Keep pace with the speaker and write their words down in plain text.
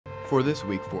For this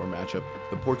Week 4 matchup,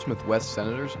 the Portsmouth West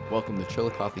Senators welcome the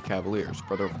Chillicothe Cavaliers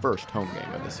for their first home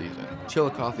game of the season.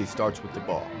 Chillicothe starts with the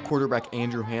ball. Quarterback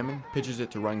Andrew Hammond pitches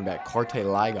it to running back Carte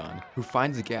Ligon, who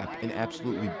finds a gap and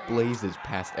absolutely blazes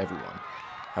past everyone.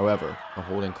 However, a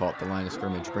holding call at the line of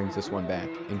scrimmage brings this one back,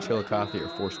 and Chillicothe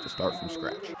are forced to start from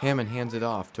scratch. Hammond hands it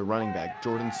off to running back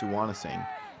Jordan Sweeney,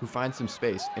 who finds some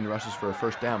space and rushes for a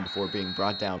first down before being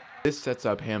brought down. This sets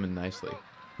up Hammond nicely,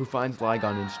 who finds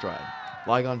Ligon in stride.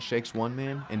 Ligon shakes one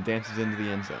man and dances into the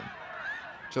end zone.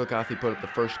 Chillicothe put up the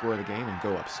first score of the game and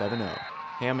go up 7-0.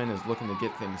 Hammond is looking to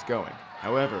get things going.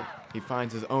 However, he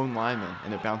finds his own lineman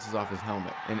and it bounces off his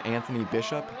helmet. And Anthony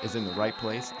Bishop is in the right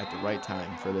place at the right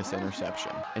time for this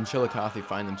interception. And Chillicothe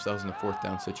find themselves in a fourth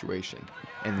down situation.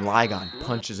 And Ligon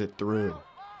punches it through.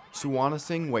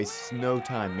 Sweeney wastes no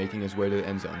time making his way to the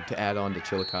end zone to add on to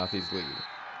Chillicothe's lead.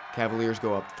 Cavaliers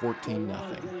go up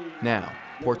 14-0. Now,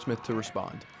 Portsmouth to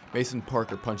respond. Mason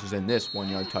Parker punches in this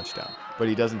 1-yard touchdown, but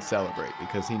he doesn't celebrate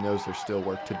because he knows there's still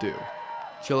work to do.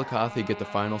 Chillicothe get the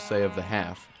final say of the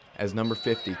half as number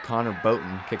 50, Connor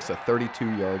Boughton, kicks a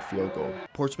 32-yard field goal.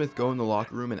 Portsmouth go in the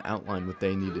locker room and outline what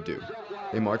they need to do.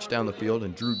 They march down the field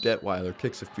and Drew Detweiler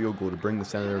kicks a field goal to bring the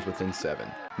Senators within 7.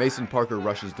 Mason Parker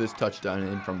rushes this touchdown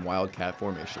in from Wildcat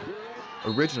formation.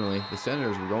 Originally, the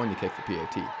Senators were going to kick the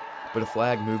PAT, but a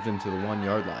flag moved into the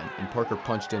 1-yard line, and Parker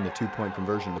punched in the 2-point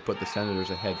conversion to put the Senators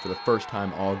ahead for the first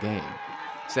time all game.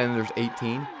 Senators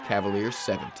 18, Cavaliers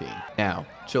 17. Now,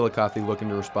 Chillicothe looking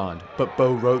to respond, but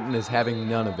Bo Roten is having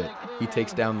none of it. He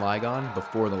takes down Ligon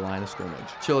before the line of scrimmage.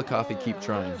 Chillicothe keep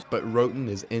trying, but Roten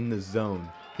is in the zone.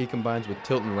 He combines with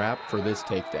Tilton Rapp for this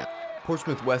takedown.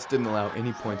 Portsmouth West didn't allow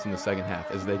any points in the second half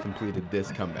as they completed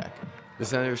this comeback. The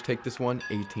Senators take this one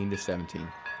 18-17.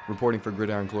 Reporting for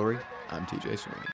Gridiron Glory, I'm TJ Sweeney.